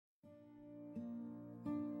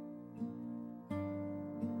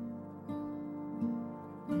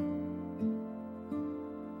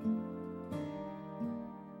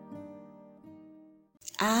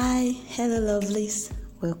Hello lovelies.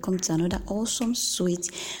 Welcome to another awesome, sweet,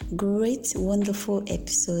 great, wonderful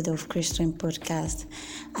episode of Christian Podcast.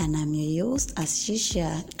 And I'm your host, as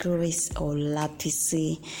usual, Grace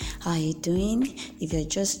Olapisi. How are you doing? If you're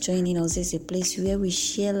just joining us, this is a place where we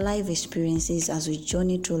share life experiences as we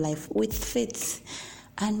journey through life with faith.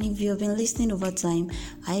 And if you've been listening over time,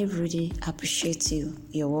 I really appreciate you.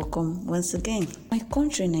 You're welcome once again. My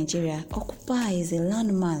country, Nigeria, occupies a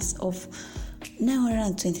landmass of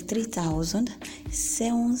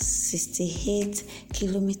 923,768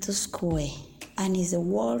 kilometers square and is the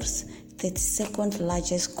world's 32nd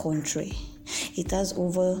largest country. It has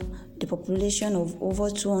the population of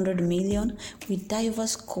over 200 million with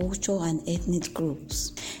diverse culture and ethnic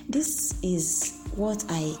groups. This is what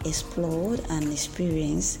I explored and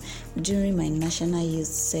experienced during my National Youth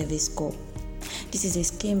Service Corps. This is a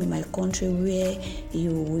scheme in my country where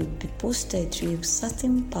you will be posted to a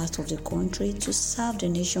certain part of the country to serve the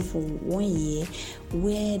nation for 1 year,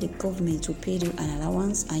 where the government will pay you an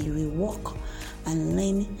allowance and you will work and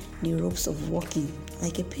learn the ropes of working,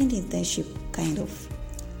 like a paid internship kind of.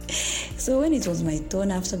 So when it was my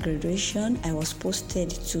turn after graduation, I was posted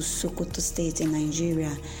to Sokoto State in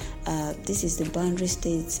Nigeria. This is the boundary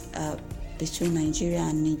state between Nigeria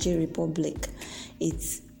and Niger Republic.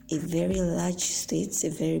 It's a very large state, a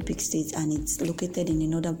very big state, and it's located in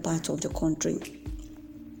another part of the country.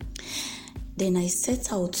 Then I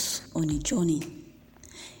set out on a journey.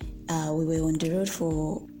 We were on the road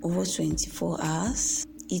for over 24 hours.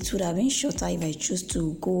 It would have been shorter if I chose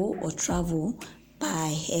to go or travel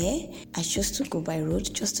by air. I chose to go by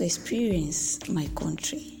road just to experience my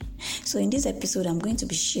country. So in this episode, I'm going to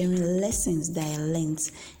be sharing lessons that I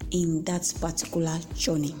learned in that particular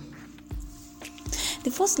journey. The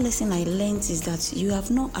first lesson I learned is that you have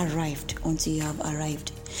not arrived until you have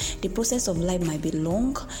arrived. The process of life might be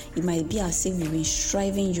long. It might be as if you've been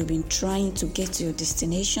striving, you've been trying to get to your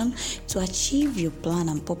destination, to achieve your plan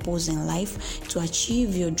and purpose in life, to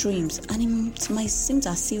achieve your dreams, and it might seem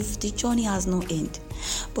as if the journey has no end.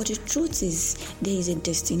 But the truth is, there is a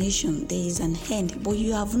destination, there is an end, but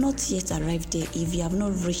you have not yet arrived there if you have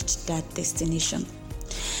not reached that destination.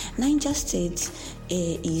 Niger State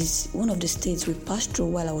is one of the states we passed through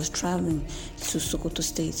while I was traveling to Sokoto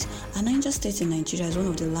State. And Niger State in Nigeria is one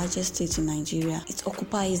of the largest states in Nigeria. It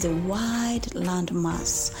occupies a wide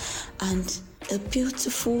landmass and a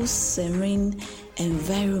beautiful, serene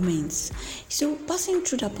environment. So passing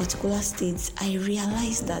through that particular state, I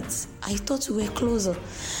realized that I thought we were closer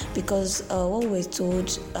because what we were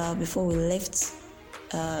told before we left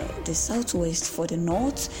the southwest for the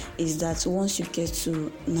north is that once you get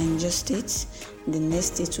to Niger State, the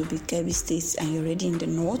next state will be Kebbi State, and you're already in the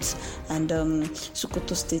north. And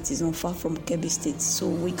Sokoto State is not far from Kebbi State. So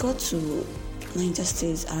we got to Niger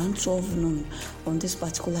State around 12 noon on this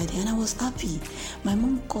particular day, and I was happy. My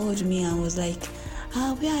mom called me and was like,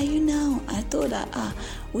 where are you now? I told her,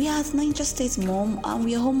 we are at Niger State, Mom, and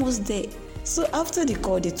we are almost there. So after the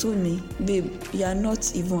call, they told me, babe, you are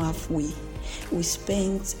not even halfway. We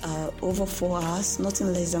spent over 4 hours,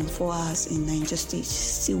 nothing less than 4 hours in Niger State,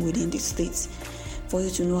 still within the state, for you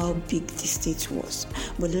to know how big the state was.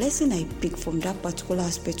 But the lesson I picked from that particular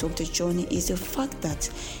aspect of the journey is the fact that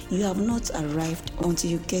you have not arrived until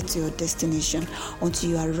you get to your destination, until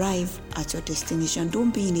you arrive at your destination.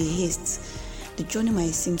 Don't be in a haste. The journey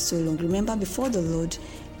might seem so long. Remember, before the Lord,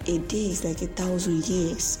 a day is like 1,000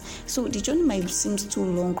 years. So the journey might seem too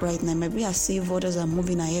long right now. It might be as if others are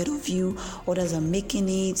moving ahead of you, others are making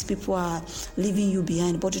it, people are leaving you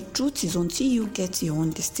behind. But the truth is, until you get to your own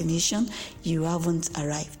destination, you haven't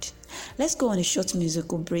arrived. Let's go on a short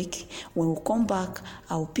musical break. When we come back,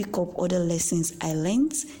 I'll pick up other lessons I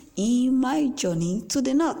learned in my journey to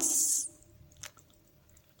the north.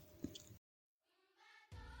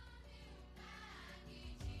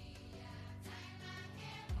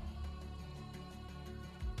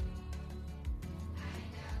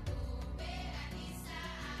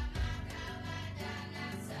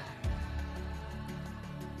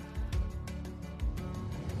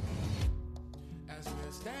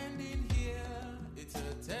 Standing here, it's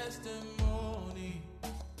a testimony.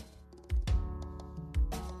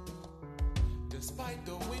 Despite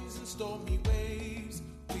the winds and stormy waves,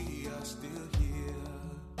 we are still here.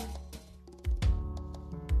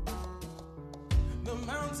 The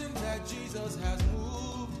mountain that Jesus has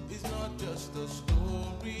moved is not just a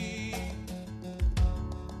story.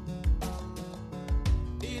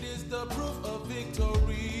 It is the proof of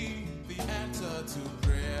victory, the answer to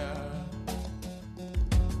prayer.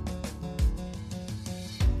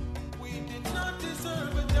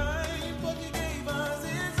 Deserve a dime, but he gave us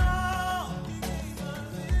his all.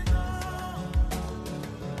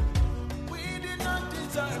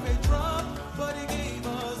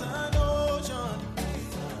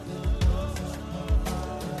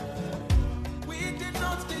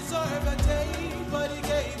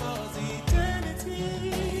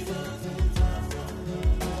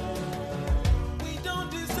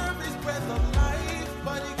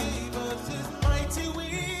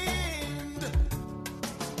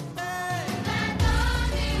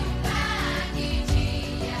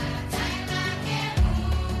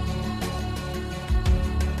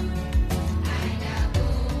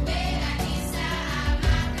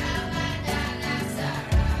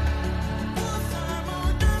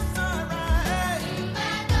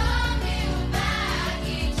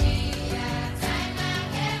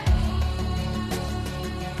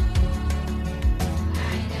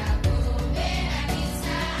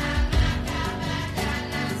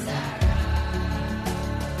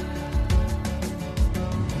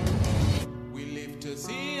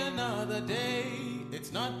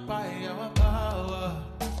 by our power.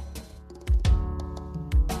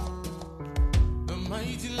 The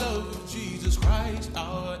mighty love of Jesus Christ,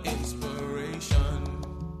 our inspiration.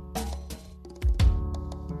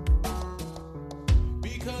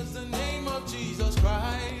 Because the name of Jesus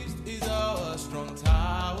Christ is our strong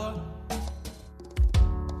tower.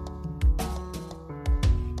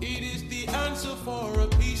 It is the answer for a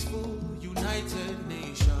peaceful, united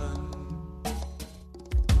nation.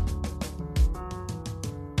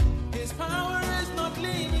 His power is not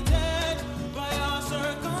limited by our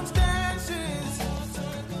circumstances.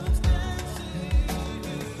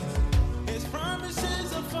 His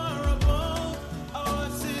promises are far above our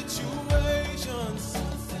situations.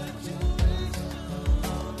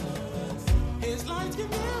 His light can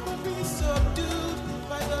never be subdued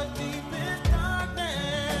by the deepest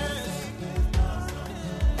darkness.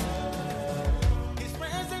 His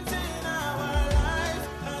presence in our life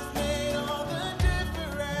has made all the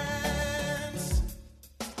difference.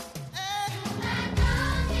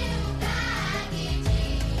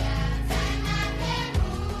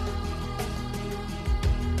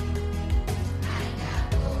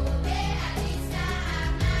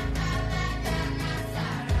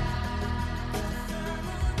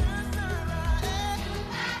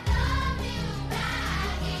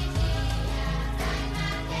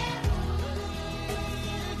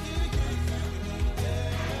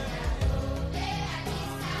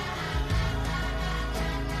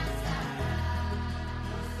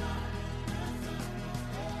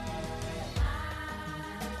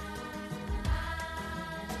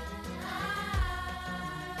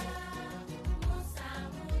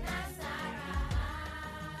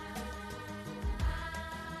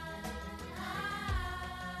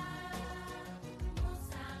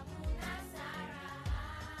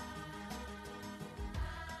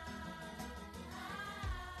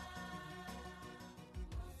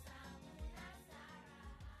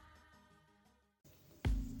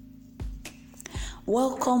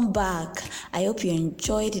 Welcome back. I hope you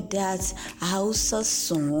enjoyed that Hausa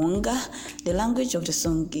song. The language of the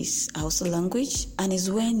song is Hausa language and is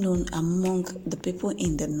well known among the people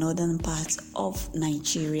in the northern part of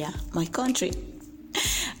Nigeria, my country.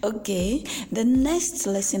 Okay, the next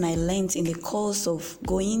lesson I learned in the course of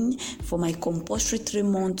going for my compulsory 3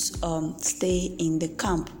 months stay in the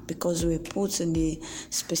camp, because we were put in the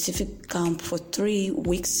specific camp for 3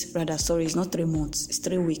 weeks. It's not 3 months, it's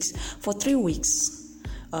 3 weeks. For 3 weeks,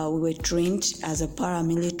 we were trained as a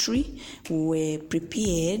paramilitary, we were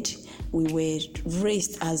prepared, we were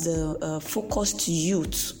raised as a focused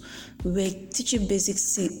youth. We were teaching basic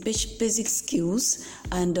skills,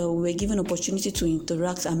 and we were given opportunity to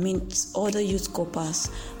interact and meet other youth corpers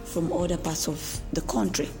from other parts of the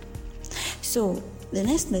country. So the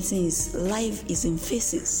next lesson is life is in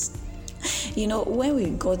phases. When we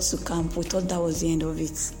got to camp, we thought that was the end of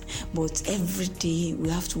it. But every day we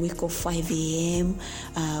have to wake up 5 a.m.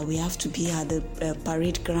 We have to be at the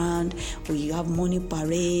parade ground. We have morning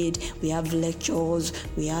parade. We have lectures.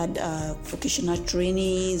 We had vocational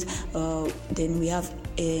trainings. Then we have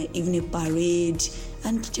evening parade.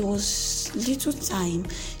 And there was little time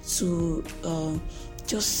to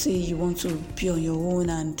just say you want to be on your own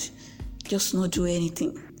and just not do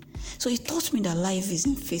anything. So it taught me that life is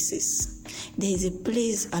in phases. There is a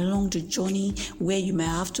place along the journey where you may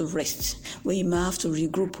have to rest, where you may have to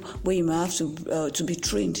regroup, where you may have to be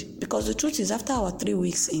trained. Because the truth is, after our 3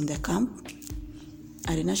 weeks in the camp,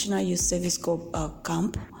 at the National Youth Service Corps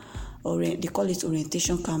camp, or they call it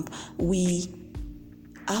orientation camp, we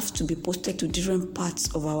have to be posted to different parts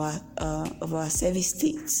of our service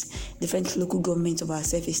states, different local governments of our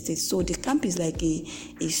service states. So the camp is like a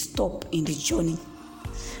stop in the journey,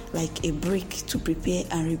 like a break to prepare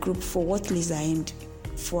and regroup for what lays ahead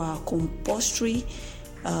for our compulsory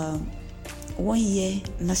 1 year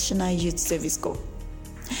National Youth Service Corps.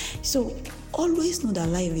 So always know that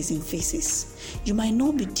life is in phases. You might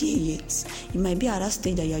not be there yet. You might be at that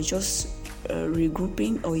stage that you're just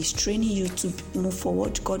regrouping, or is training you to move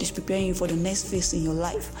forward. God is preparing you for the next phase in your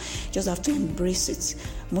life. Just have to embrace it.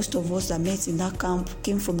 Most of us that met in that camp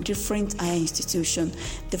came from different higher institutions,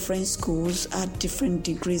 different schools, had different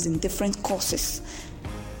degrees in different courses.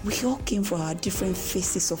 We all came from our different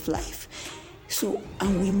phases of life. So,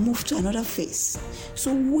 and we move to another phase.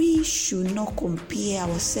 So we should not compare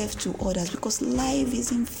ourselves to others, because life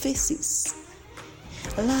is in phases.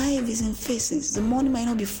 Life is in phases. The money might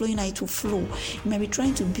not be flowing, it will flow. You might be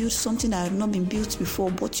trying to build something that has not been built before,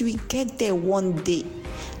 but you will get there one day.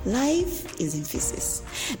 Life is in phases.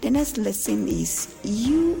 The next lesson is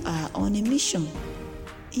you are on a mission.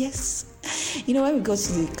 Yes. When we got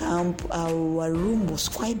to the camp, our room was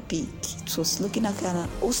quite big. It It was looking like an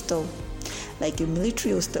hostel, like a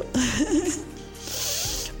military hostel.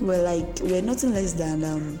 we're nothing less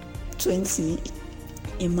than 20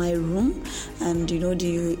 in my room, and the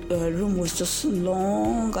room was just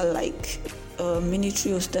long, like a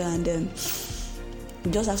military hostel, and then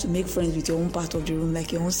you just have to make friends with your own part of the room,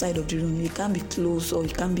 like your own side of the room. You can't be close, or you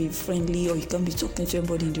can't be friendly, or you can't be talking to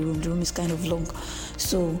everybody in the room. The room is kind of long.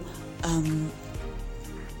 So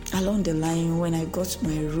along the line, when I got to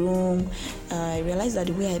my room, I realized that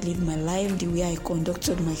the way I lived my life, the way I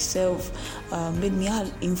conducted myself, made me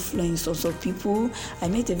have influence also people. I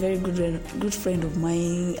met a very good friend of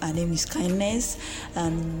mine. Her name is Kindness,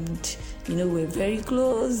 and we're very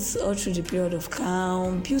close all through the period of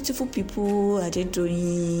camp. Beautiful people,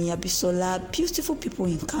 Adedoyin, Abisola, beautiful people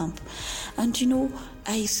in camp. And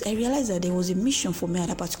I realized that there was a mission for me at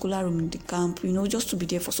a particular room in the camp, just to be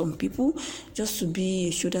there for some people, just to be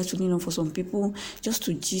a shoulder to lean on for some people, just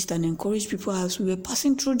to gist and encourage people as we were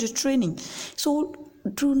passing through the training. So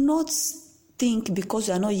do not think because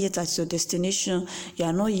you are not yet at your destination, you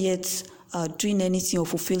are not yet doing anything or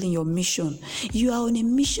fulfilling your mission. You are on a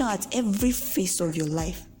mission at every phase of your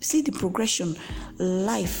life. See the progression.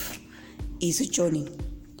 Life is a journey.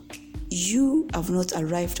 You have not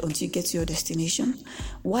arrived until you get to your destination.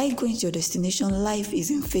 While going to your destination, life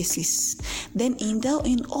is in phases. Then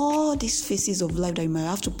in all these phases of life that you might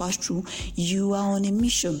have to pass through, you are on a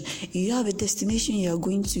mission. You have a destination you are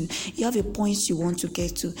going to. You have a point you want to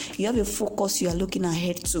get to. You have a focus you are looking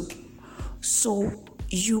ahead to. So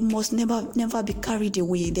you must never be carried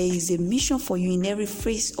away. There is a mission for you in every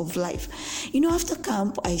phase of life. After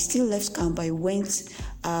camp, I still left camp. I went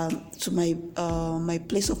to my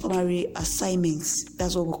place of primary assignments.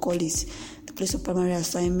 That's what we call it, the place of primary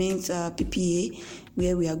assignments, PPA,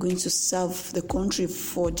 where we are going to serve the country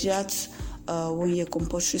for that 1 year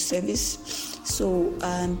compulsory service. So,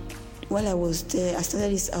 and while I was there, I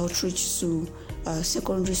started this outreach to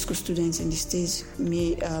secondary school students in the States.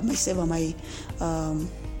 Myself and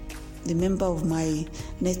the member of my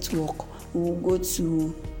network will go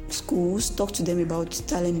to schools, talk to them about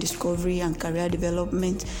talent discovery and career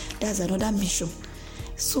development. That's another mission.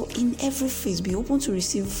 So in every phase, be open to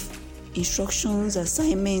receive instructions,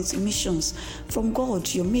 assignments, missions from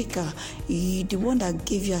God, your maker, the one that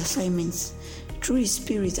gave you assignments through His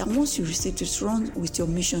Spirit. And once you receive it, run with your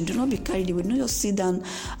mission. Do not be carried away. Don't just sit down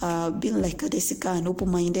being like a Jessica and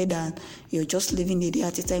open-minded and you're just living a day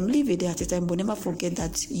at a time. Live a day at a time, but never forget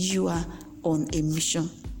that you are on a mission.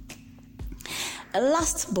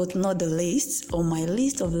 Last but not the least, on my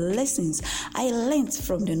list of lessons I learned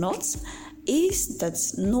from the North is that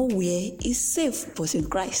nowhere is safe but in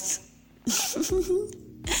Christ.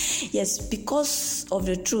 Yes, because of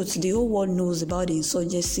the truth, the whole world knows about the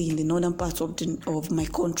insurgency in the northern part of my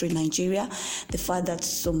country, Nigeria. The fact that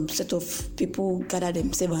some set of people gather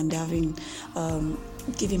themselves and they have been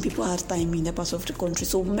giving people hard time in that part of the country.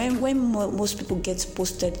 So when most people get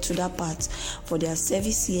posted to that part for their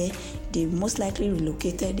service here, they most likely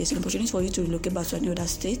relocated. There's an opportunity for you to relocate back to another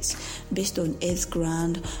state based on health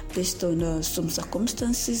ground, based on some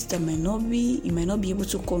circumstances that you might not be able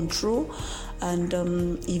to control. And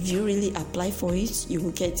if you really apply for it, you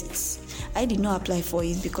will get it. I did not apply for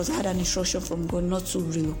it because I had an instruction from God not to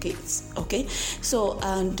relocate. Okay, so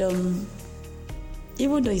and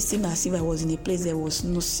even though it seemed as if I was in a place that was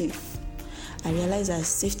not safe, I realized that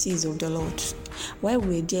safety is of the Lord. While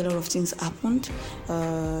we were there, a lot of things happened.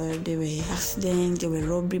 There were accidents, there were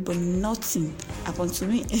robbery, but nothing happened to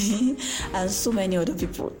me and so many other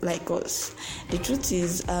people like us. The truth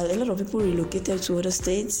is, a lot of people relocated to other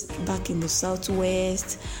states, back in the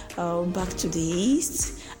southwest, back to the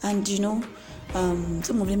east, and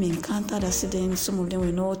some of them encountered accidents, some of them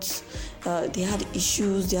were not. They had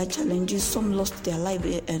issues, they had challenges, some lost their life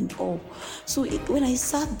and all. So when I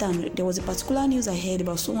sat down, there was a particular news I heard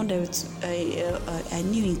about someone that I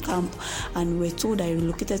knew in camp, and we were told I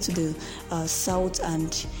relocated to the south,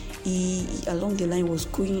 and along the line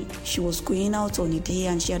she was going out on a day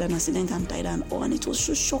and she had an accident and died and all, and it was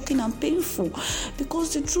so shocking and painful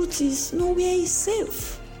because the truth is nowhere is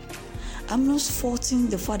safe. I'm not faulting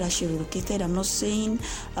the fact that she relocated. I'm not saying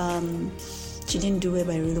she didn't do it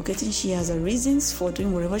by relocating. She has her reasons for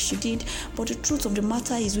doing whatever she did. But the truth of the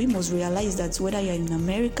matter is we must realize that whether you're in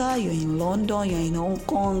America, you're in London, you're in Hong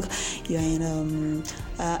Kong, you're in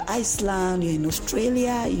Iceland, you're in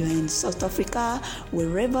Australia, you're in South Africa,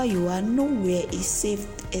 wherever you are, nowhere is safe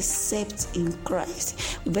except in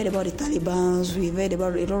Christ. We've heard about the Taliban, we've heard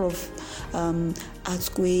about a lot of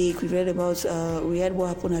earthquake, we heard what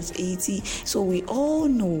happened at Haiti. So we all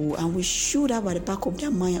know, and we should have at the back of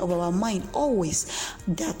our mind always,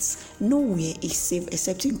 that nowhere is safe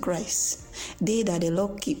except in Christ. They that the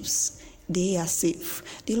Lord keeps, they are safe.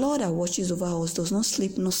 The Lord that watches over us does not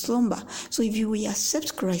sleep nor slumber. So if you will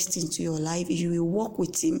accept Christ into your life, if you will walk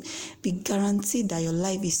with him, be guaranteed that your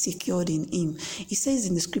life is secured in him. He says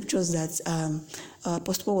in the scriptures that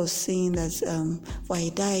Apostle Paul was saying that for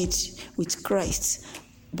I died with Christ,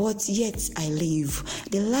 but yet I live.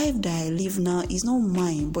 The life that I live now is not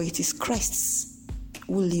mine, but it is Christ's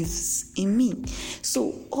who lives in me.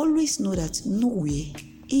 So always know that nowhere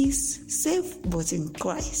is safe but in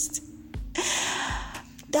Christ.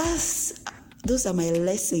 Those are my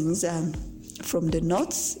lessons from the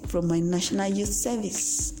north, from my National Youth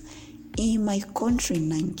Service in my country,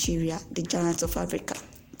 Nigeria, the giant of Africa.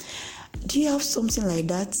 Do you have something like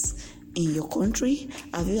that in your country?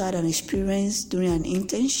 Have you had an experience during an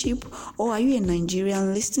internship? Or are you a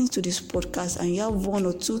Nigerian listening to this podcast and you have one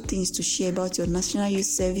or two things to share about your National Youth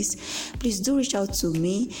Service? Please do reach out to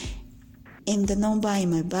me in the number in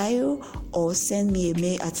my bio, or send me a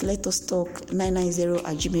mail at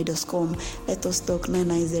letustalk990@gmail.com.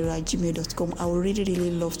 letustalk990@gmail.com. I would really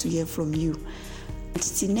love to hear from you.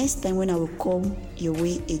 Until next time when I will come your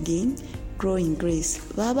way again, grow in grace.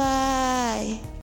 Bye bye.